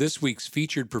back to this week's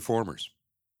featured performers.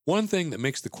 One thing that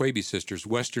makes the Quaby Sisters'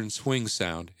 Western swing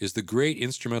sound is the great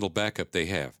instrumental backup they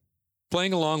have.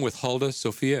 Playing along with Huldah,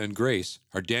 Sophia, and Grace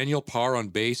are Daniel Parr on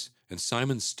bass and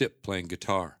Simon Stipp playing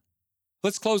guitar.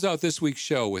 Let's close out this week's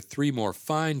show with 3 more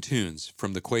fine tunes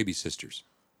from the Quaby Sisters.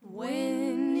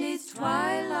 When it's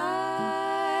twilight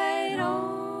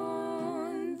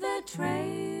on the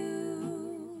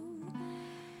trail,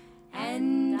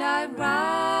 and I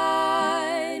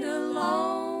ride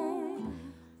along.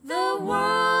 The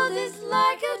world is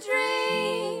like a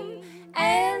dream,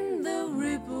 and the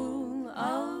ripple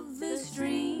of the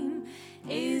stream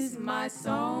is my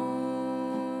song.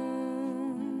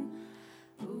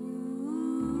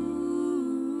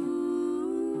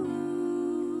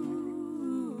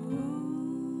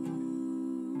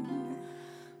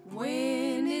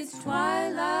 When it's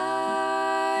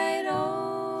twilight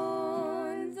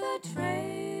on the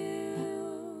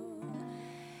trail,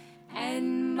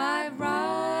 and my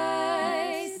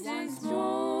rise once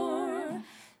more,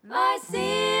 my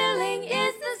ceiling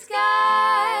is the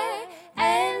sky,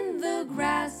 and the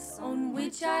grass on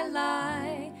which I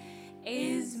lie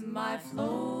is my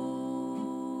floor.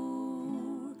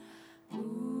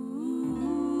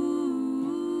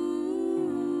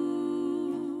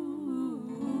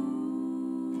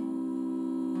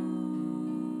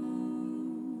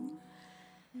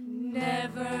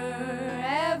 Never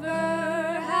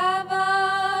ever have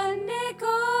a nickel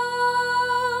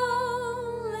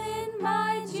in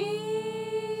my jeans.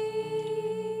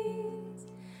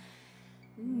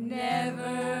 Never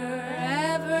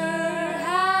ever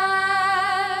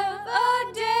have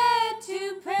a debt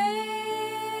to pay.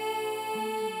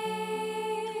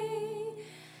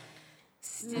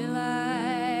 Still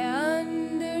I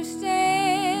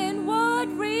understand what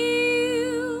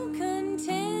real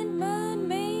contentment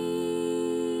means.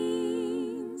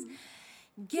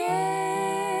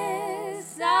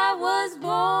 Guess I was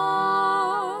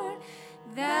born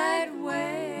that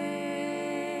way.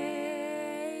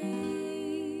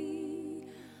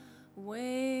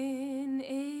 When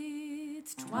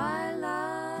it's twilight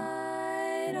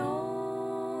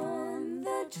on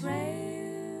the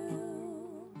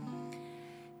trail,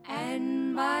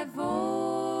 and my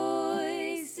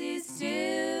voice is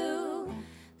still,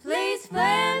 please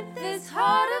plant this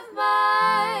heart of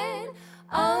mine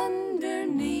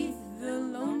underneath the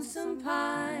lonesome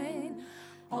pine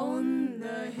on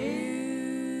the hill.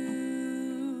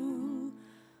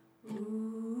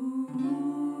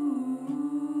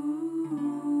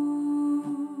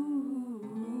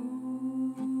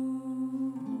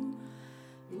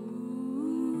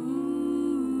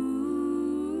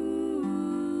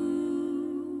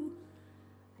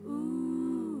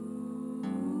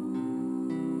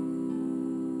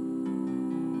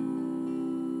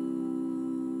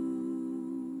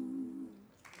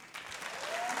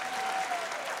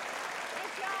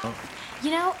 You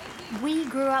know, we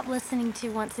grew up listening to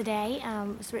Once a Day.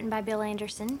 It was written by Bill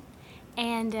Anderson.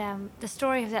 And the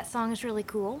story of that song is really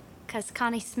cool because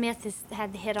Connie Smith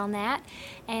had the hit on that.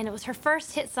 And it was her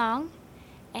first hit song.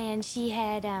 And she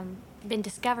had been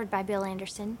discovered by Bill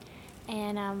Anderson.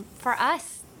 And for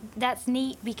us, that's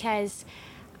neat because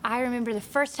I remember the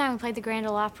first time we played the Grand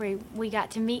Ole Opry, we got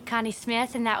to meet Connie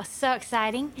Smith, and that was so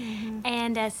exciting. Mm-hmm.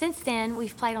 And since then,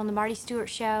 we've played on the Marty Stewart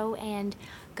Show and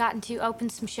gotten to open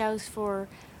some shows for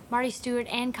Marty Stewart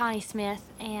and Connie Smith,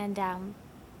 and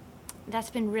that's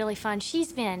been really fun.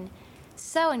 She's been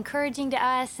so encouraging to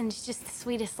us, and she's just the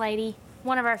sweetest lady,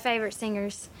 one of our favorite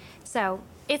singers. So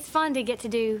it's fun to get to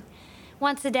do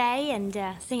Once a Day and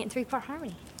sing it in three-part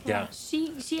harmony. Yeah.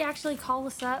 She actually called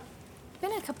us up,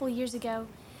 been a couple of years ago,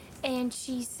 and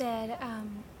she said,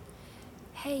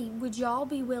 hey, would y'all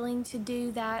be willing to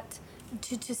do that,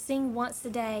 to sing Once a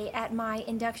Day at my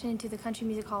induction into the Country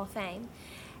Music Hall of Fame?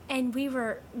 And we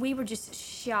were just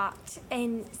shocked,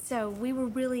 and so we were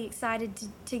really excited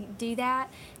to do that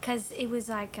because it was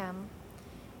like,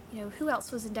 who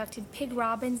else was inducted? Pig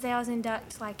Robbins. They always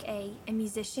induct like a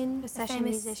musician, A session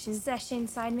famous musician. session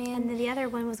sideman. And then the other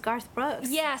one was Garth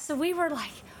Brooks. Yeah, so we were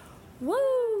like,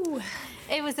 woo!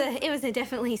 It was a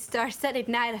definitely star-studded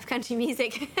night of country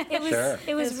music. It was Sure.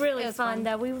 it was really it was fun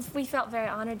fun. though. We felt very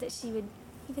honored that she would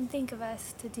even think of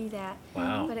us to do that.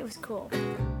 Wow. But it was cool.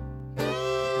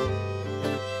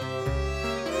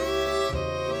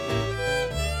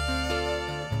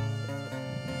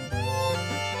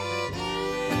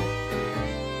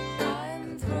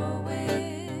 I'm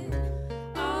throwing,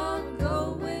 I'm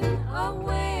going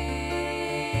away.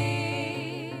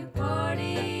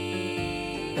 Party,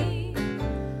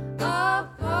 a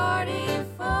party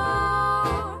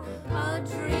for a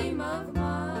dream of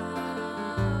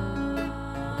mine.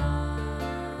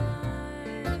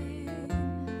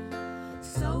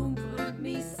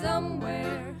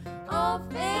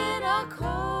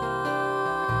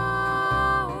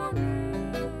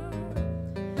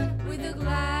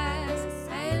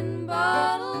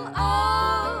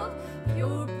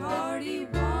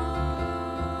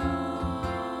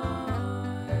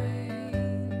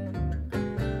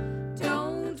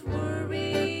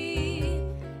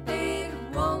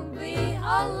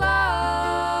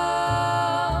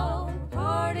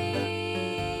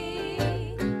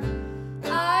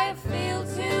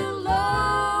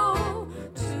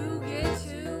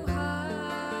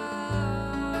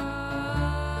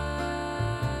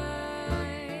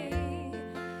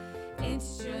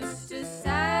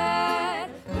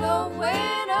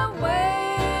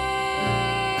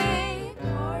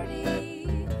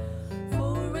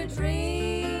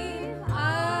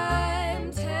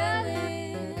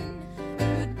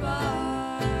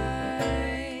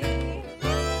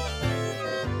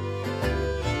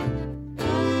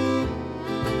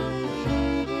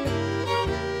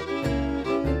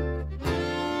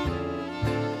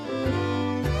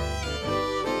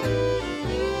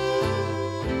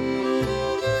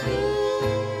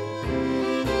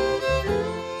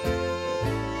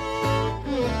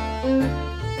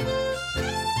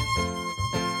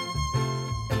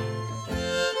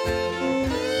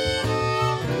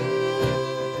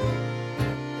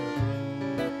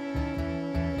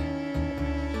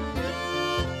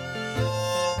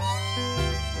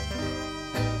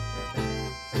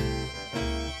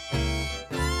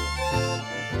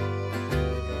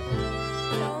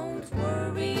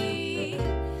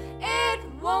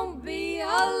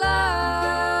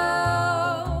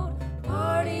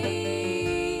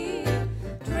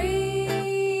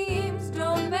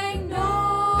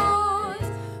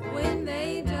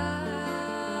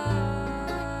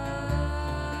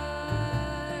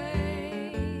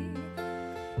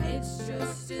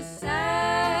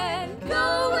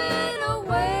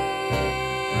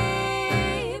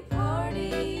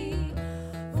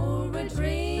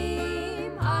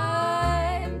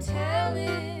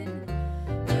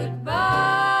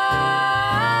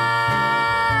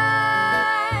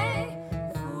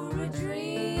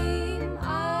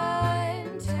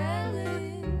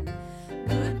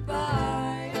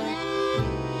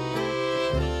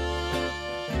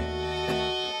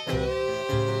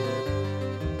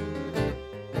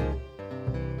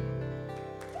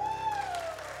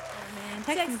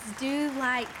 Texans do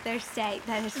like their state,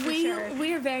 that is for sure.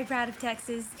 We are very proud of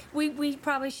Texas. We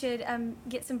probably should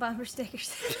get some bumper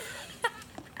stickers.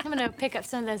 I'm gonna pick up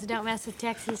some of those Don't Mess with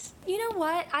Texas. You know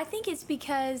what? I think it's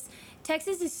because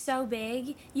Texas is so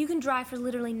big, you can drive for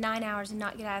literally 9 hours and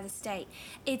not get out of the state.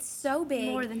 It's so big.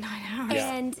 More than 9 hours.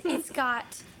 And it's got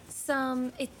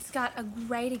a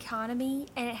great economy,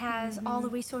 and it has all the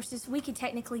resources. We could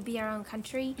technically be our own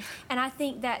country, and I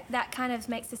think that kind of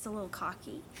makes us a little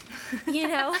cocky, you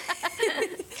know?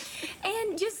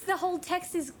 And just the whole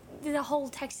Texas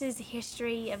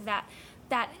history of that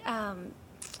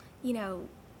you know,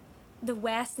 the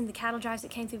West and the cattle drives that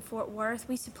came through Fort Worth.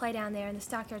 We used to play down there in the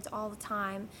stockyards all the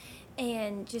time,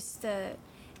 and just the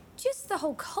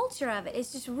whole culture of it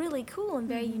is just really cool and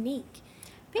very unique.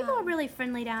 People are really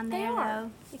friendly down they there, are.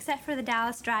 though, except for the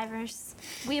Dallas drivers.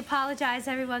 We apologize,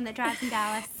 everyone that drives in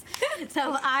Dallas.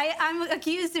 So I'm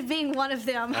accused of being one of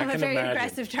them. I'm a very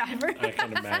aggressive driver. I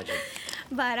can imagine.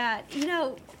 But, you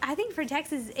know, I think for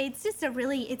Texas, it's just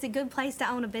it's a good place to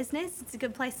own a business. It's a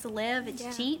good place to live.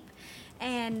 It's cheap,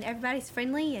 and everybody's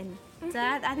friendly, and so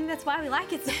I think that's why we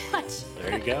like it so much.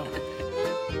 There you go.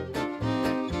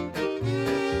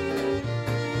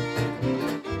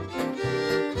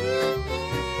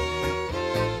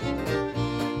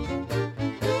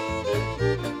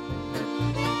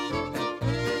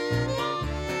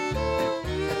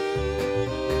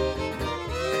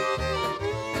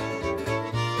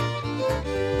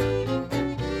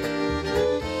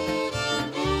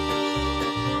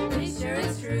 Be sure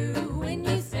it's true when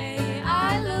you say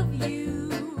I love you.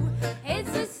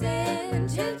 It's a sin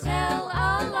to tell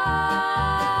a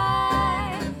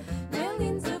lie.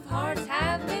 Millions of hearts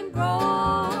have been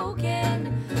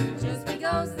broken just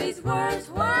because these words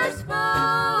were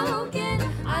spoken.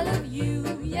 I love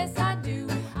you, yes I do.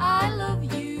 I love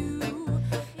you.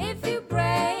 If you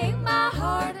break my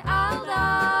heart, I'll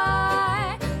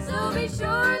die. So be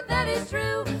sure that it's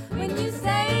true when you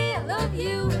say I love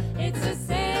you. It's a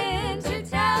sin to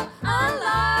tell a lie.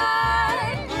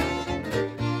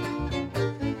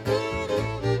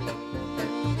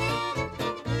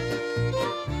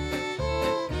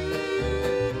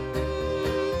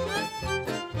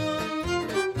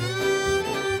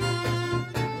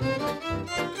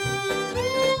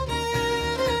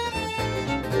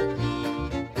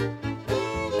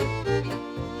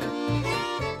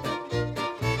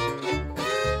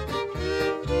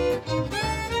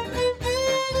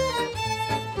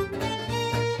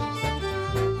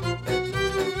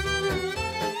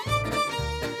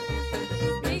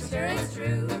 Be sure it's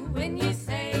true when you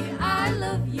say I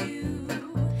love you.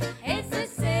 It's a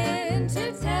sin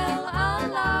to tell a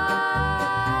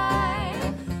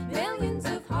lie. Millions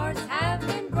of hearts have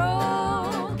been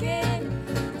broken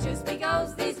just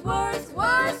because these words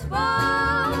were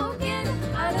spoken.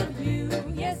 I love you,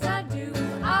 yes I do.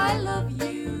 I love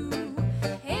you.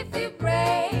 If you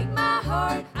break my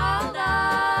heart, I'll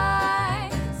die.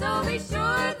 So be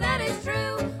sure that it's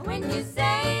true when you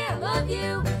say I love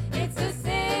you. It's a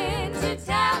sin to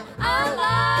tell a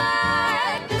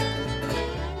lie.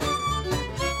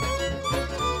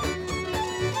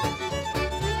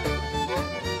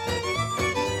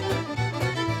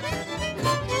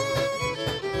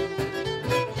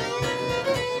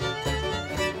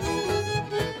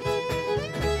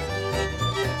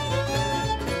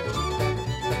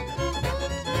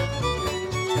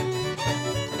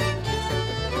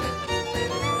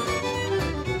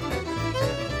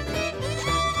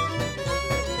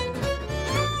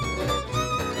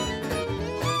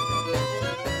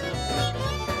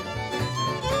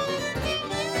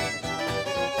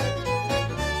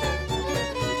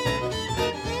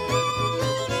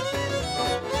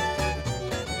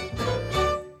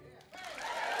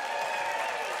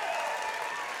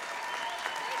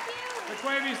 The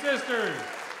Quavy Sisters.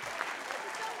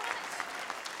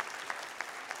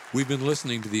 We've been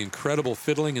listening to the incredible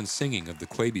fiddling and singing of the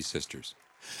Quavy Sisters.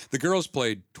 The girls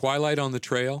played Twilight on the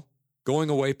Trail, Going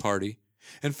Away Party,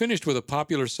 and finished with a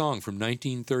popular song from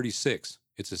 1936,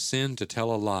 It's a Sin to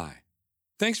Tell a Lie.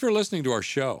 Thanks for listening to our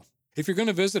show. If you're going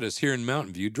to visit us here in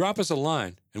Mountain View, drop us a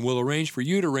line, and we'll arrange for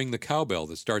you to ring the cowbell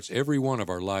that starts every one of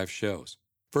our live shows.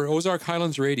 For Ozark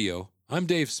Highlands Radio, I'm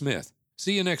Dave Smith.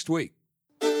 See you next week.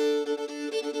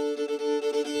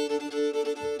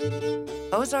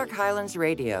 Ozark Highlands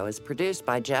Radio is produced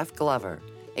by Jeff Glover.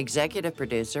 Executive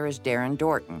producer is Darren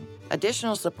Dorton.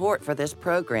 Additional support for this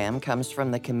program comes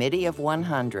from the Committee of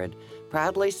 100,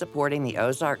 proudly supporting the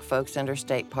Ozark Folk Center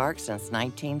State Park since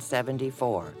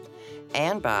 1974,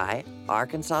 and by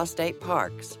Arkansas State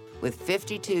Parks, with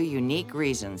 52 unique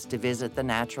reasons to visit the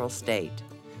natural state.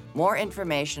 More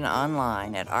information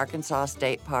online at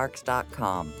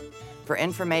arkansasstateparks.com. For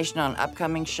information on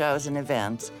upcoming shows and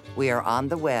events, we are on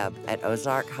the web at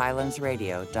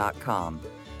ozarkhighlandsradio.com.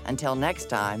 Until next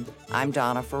time, I'm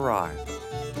Donna Farrar.